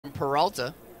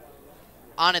Peralta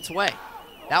on its way.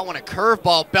 That one, a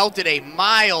curveball belted a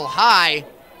mile high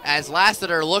as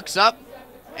Lassiter looks up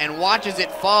and watches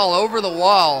it fall over the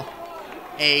wall.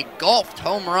 A golfed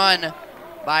home run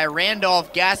by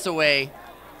Randolph Gassaway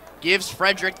gives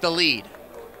Frederick the lead.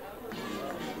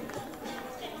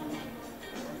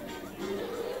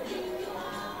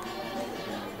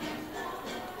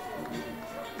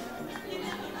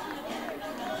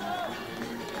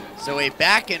 So a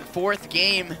back and forth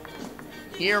game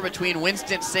here between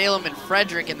Winston-Salem and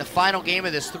Frederick in the final game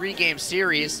of this 3-game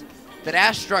series. The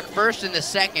Dash struck first in the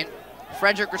second.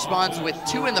 Frederick responds with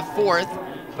 2 in the fourth,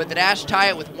 but the Dash tie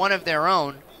it with 1 of their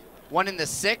own, 1 in the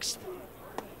 6th,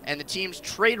 and the teams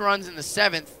trade runs in the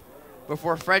 7th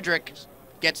before Frederick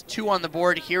gets 2 on the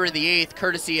board here in the 8th,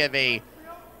 courtesy of a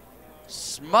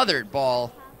smothered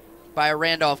ball by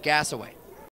Randolph Gassaway.